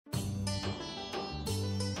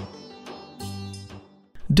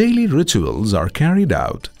Daily rituals are carried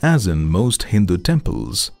out as in most Hindu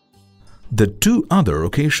temples. The two other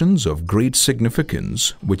occasions of great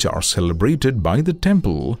significance which are celebrated by the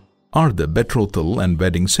temple are the betrothal and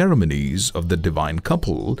wedding ceremonies of the divine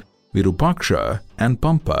couple Virupaksha and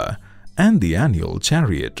Pampa, and the annual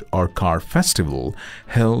chariot or car festival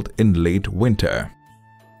held in late winter.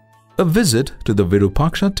 A visit to the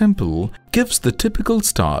Virupaksha temple gives the typical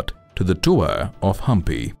start to the tour of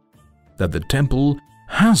Hampi. That the temple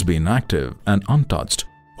has been active and untouched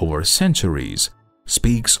over centuries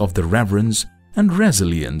speaks of the reverence and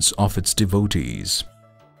resilience of its devotees.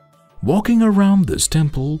 Walking around this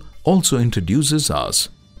temple also introduces us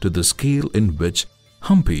to the scale in which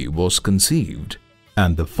Hampi was conceived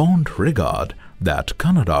and the fond regard that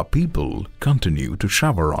Kannada people continue to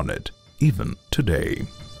shower on it even today.